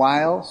 once in a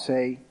while,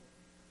 say,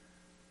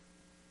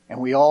 and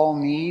we all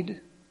need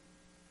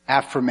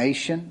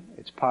affirmation.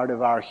 It's part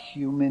of our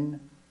human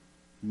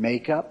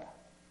makeup.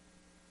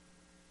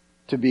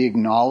 To be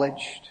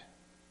acknowledged.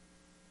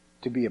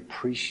 To be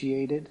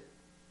appreciated.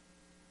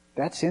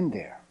 That's in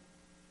there.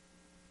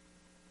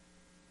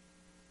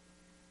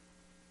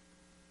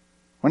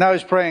 When I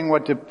was praying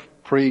what to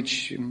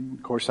preach, and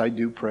of course I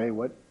do pray,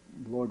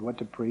 Lord, what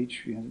to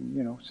preach. You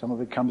know, some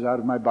of it comes out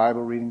of my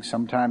Bible reading.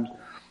 Sometimes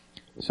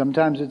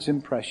it's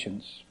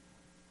impressions.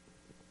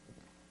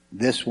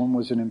 This one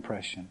was an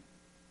impression.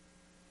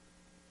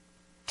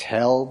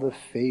 Tell the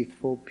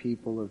faithful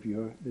people of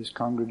this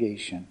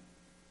congregation,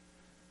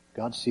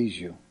 God sees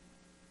you,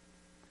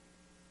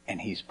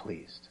 and He's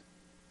pleased.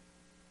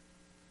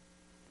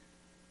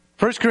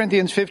 1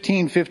 Corinthians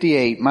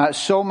 15:58.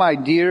 So my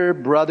dear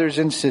brothers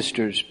and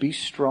sisters, be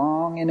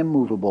strong and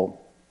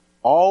immovable.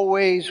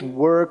 Always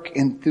work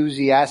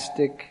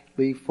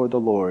enthusiastically for the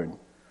Lord.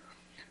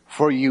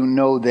 For you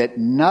know that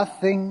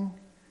nothing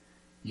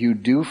you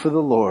do for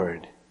the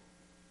Lord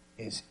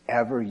is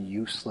ever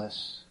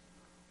useless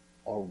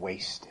or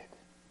wasted.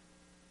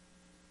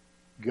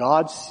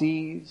 God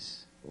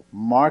sees,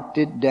 marked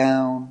it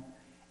down,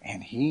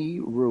 and He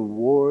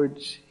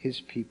rewards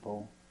His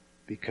people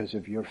because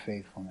of your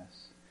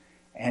faithfulness.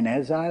 And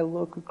as I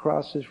look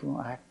across this room,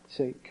 I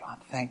say, God,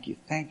 thank you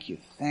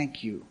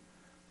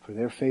for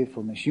their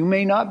faithfulness. You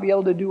may not be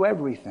able to do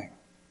everything,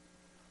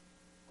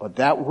 but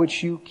that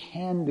which you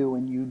can do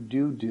and you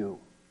do,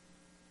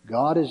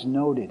 God has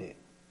noted it,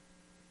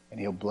 and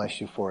He'll bless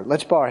you for it.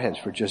 Let's bow our heads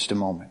for just a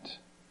moment.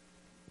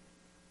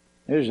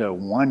 There's a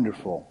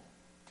wonderful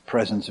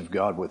presence of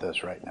God with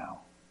us right now.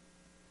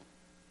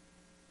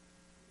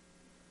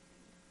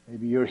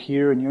 Maybe you're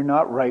here and you're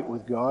not right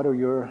with God, or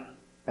you're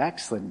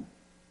backslidden.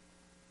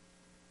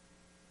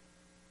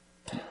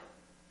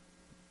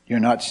 You're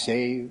not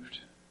saved,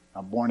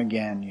 not born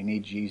again. You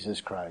need Jesus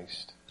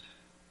Christ.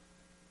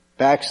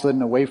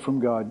 Backslidden away from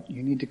God.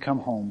 You need to come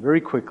home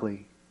very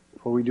quickly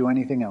before we do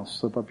anything else.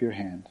 Slip up your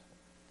hand.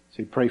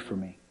 Say, pray for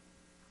me.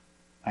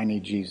 I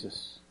need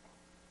Jesus.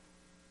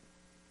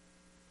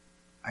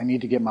 I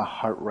need to get my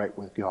heart right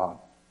with God.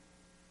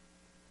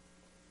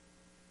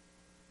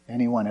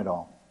 Anyone at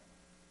all.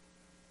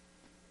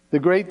 The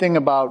great thing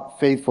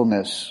about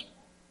faithfulness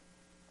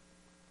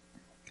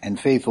and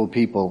faithful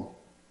people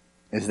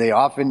is they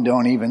often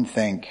don't even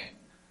think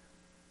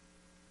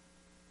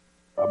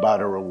about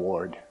a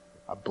reward,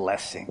 a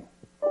blessing,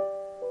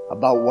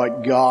 about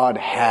what God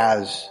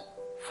has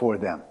for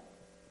them.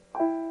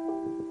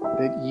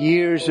 That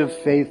years of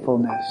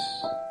faithfulness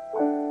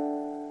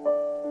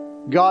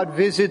God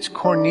visits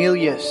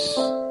Cornelius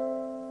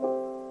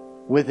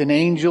with an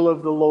angel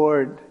of the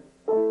Lord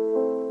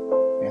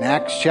in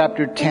Acts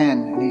chapter 10.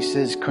 And he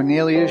says,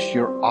 Cornelius,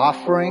 your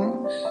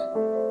offerings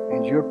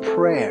and your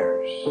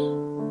prayers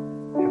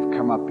have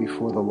come up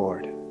before the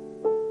Lord.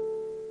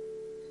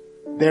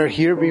 They're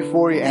here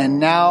before you, and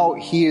now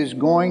he is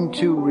going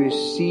to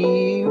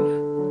receive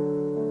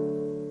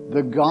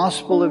the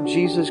gospel of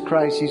Jesus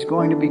Christ. He's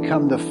going to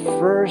become the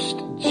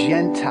first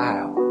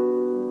Gentile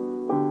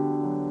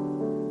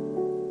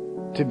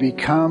to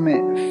become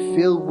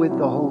filled with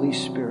the Holy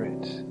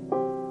Spirit.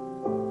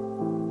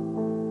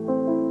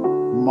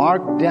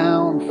 Marked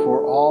down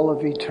for all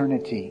of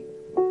eternity.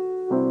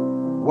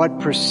 What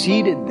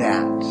preceded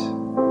that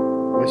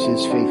was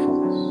his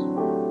faithfulness.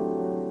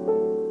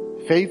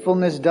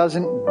 Faithfulness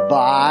doesn't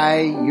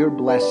buy your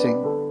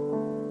blessing,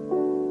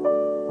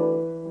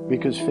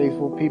 because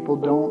faithful people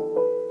don't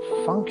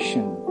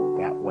function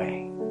that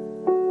way.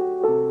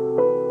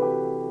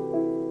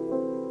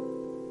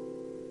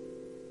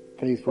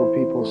 Faithful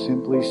people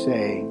simply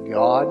say,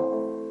 God,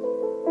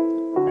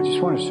 I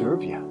just want to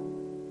serve you.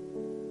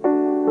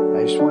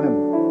 I just want to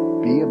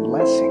be a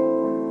blessing.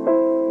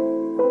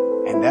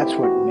 And that's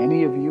what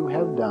many of you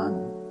have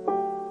done.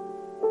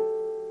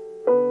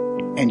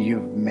 And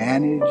you've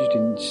managed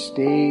and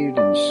stayed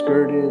and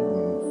skirted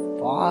and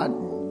fought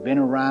and been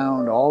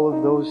around all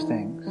of those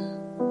things.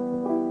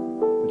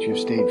 But you've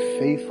stayed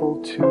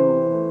faithful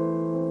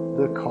to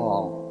the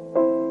call.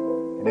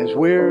 And as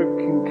we're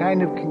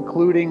kind of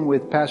concluding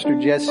with Pastor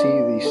Jesse,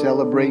 the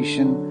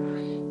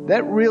celebration,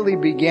 that really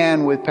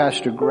began with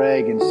Pastor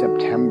Greg in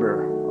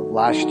September of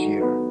last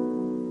year.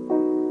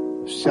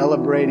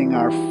 Celebrating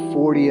our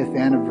 40th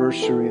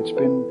anniversary. It's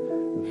been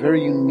a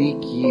very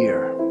unique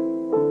year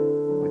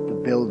with the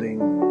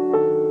building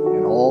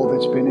and all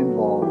that's been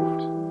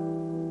involved.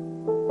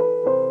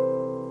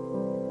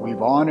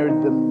 We've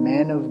honored the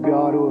men of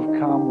God who have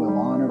come. We'll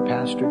honor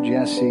Pastor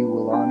Jesse.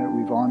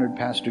 We've honored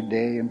Pastor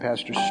Day and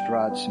Pastor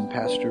Strutz and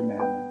Pastor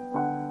Men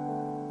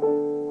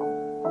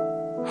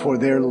for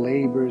their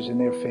labors and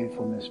their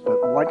faithfulness.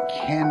 But what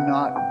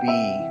cannot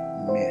be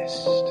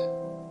missed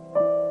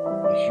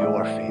is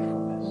your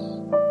faithfulness.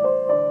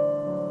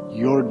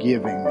 Your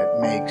giving that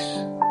makes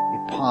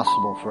it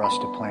possible for us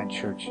to plant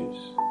churches.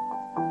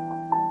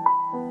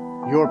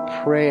 Your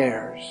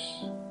prayers,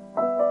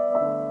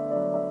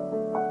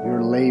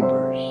 your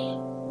labors,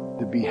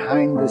 the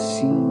behind the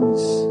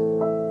scenes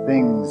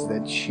things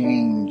that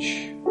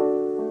change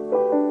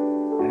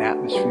an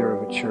atmosphere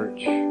of a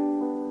church.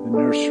 The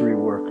nursery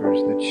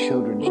workers, the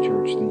children's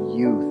church, the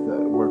youth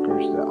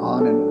workers, the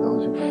on and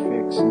those who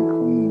fix and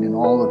clean and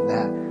all of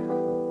that.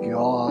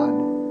 God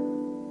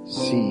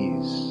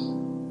sees.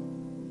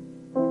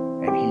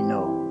 And He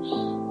knows.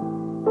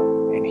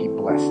 And He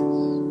blesses.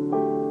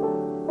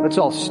 Let's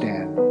all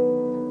stand.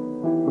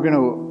 We're going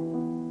to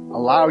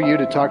allow you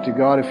to talk to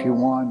God if you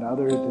want.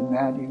 Other than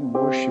that, you can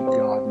worship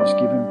God and just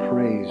give Him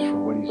praise for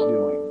what He's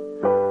doing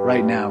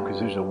right now, because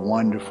there's a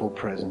wonderful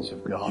presence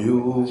of God.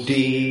 You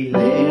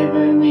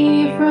deliver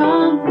me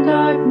from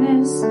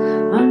darkness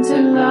unto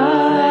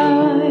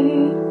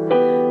light.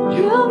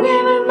 You've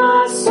given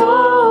my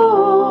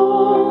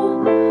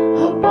soul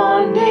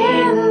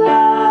abundant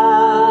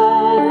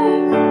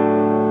life.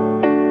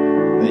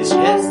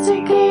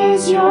 Majestic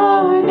is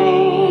your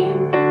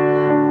name.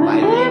 My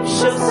lips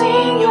shall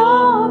sing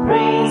your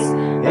praise,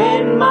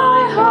 and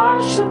my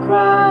heart shall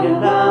cry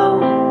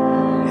aloud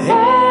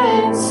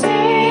and sing.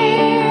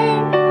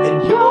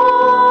 And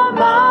you're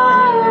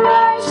my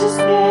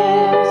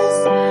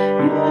righteousness.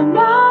 You're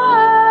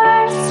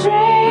my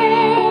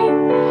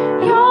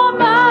strength. You're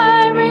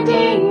my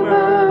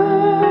redeemer.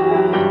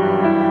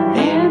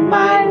 And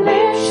my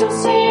lips shall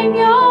sing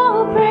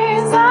your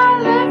praise. I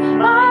lift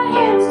my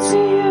hands to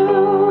you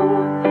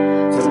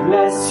to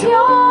bless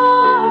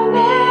your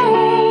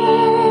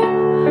name.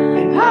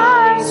 And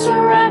I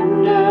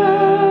surrender.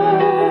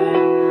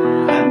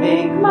 I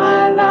make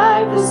my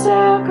life a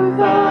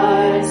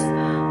sacrifice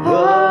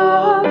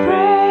of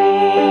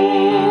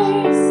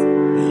praise.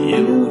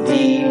 You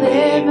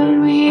deliver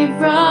me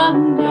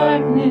from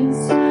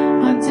darkness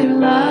unto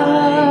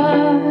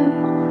light.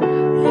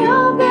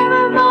 You've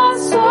given my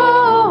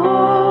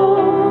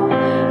soul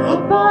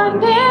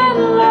abundant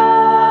life.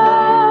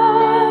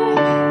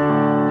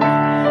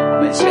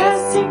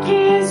 Majestic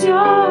is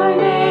your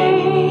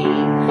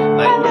name.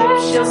 My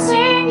lips shall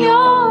sing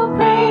your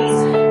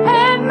praise,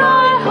 and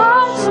my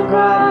heart shall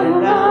cry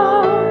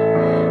aloud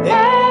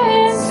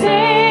and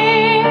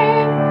sing.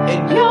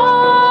 And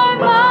you're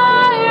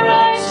my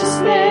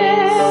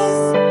righteousness,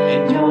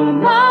 and you're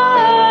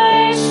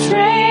my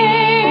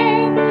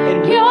strength,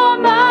 and you're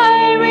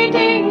my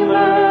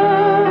redeemer.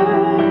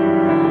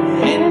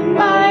 And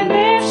my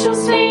lips shall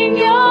sing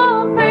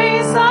your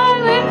praise. I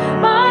lift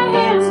my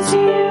hands to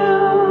you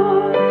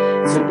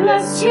to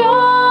bless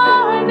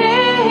your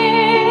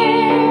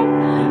name.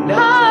 And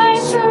I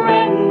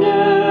surrender.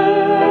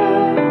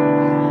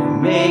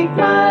 Make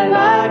my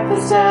life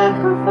a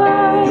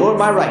sacrifice. You're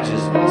my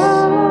righteousness.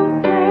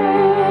 Of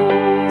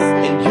praise.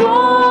 And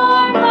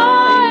you're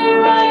my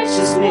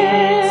righteousness.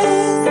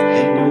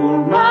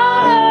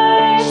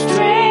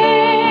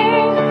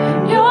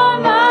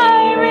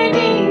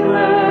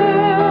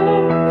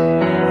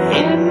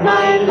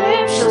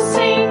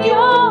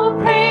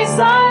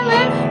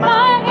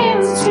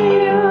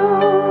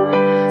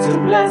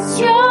 bless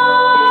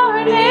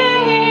your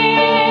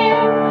name,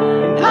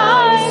 and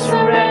I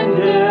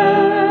surrender.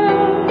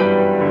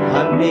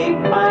 I make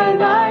my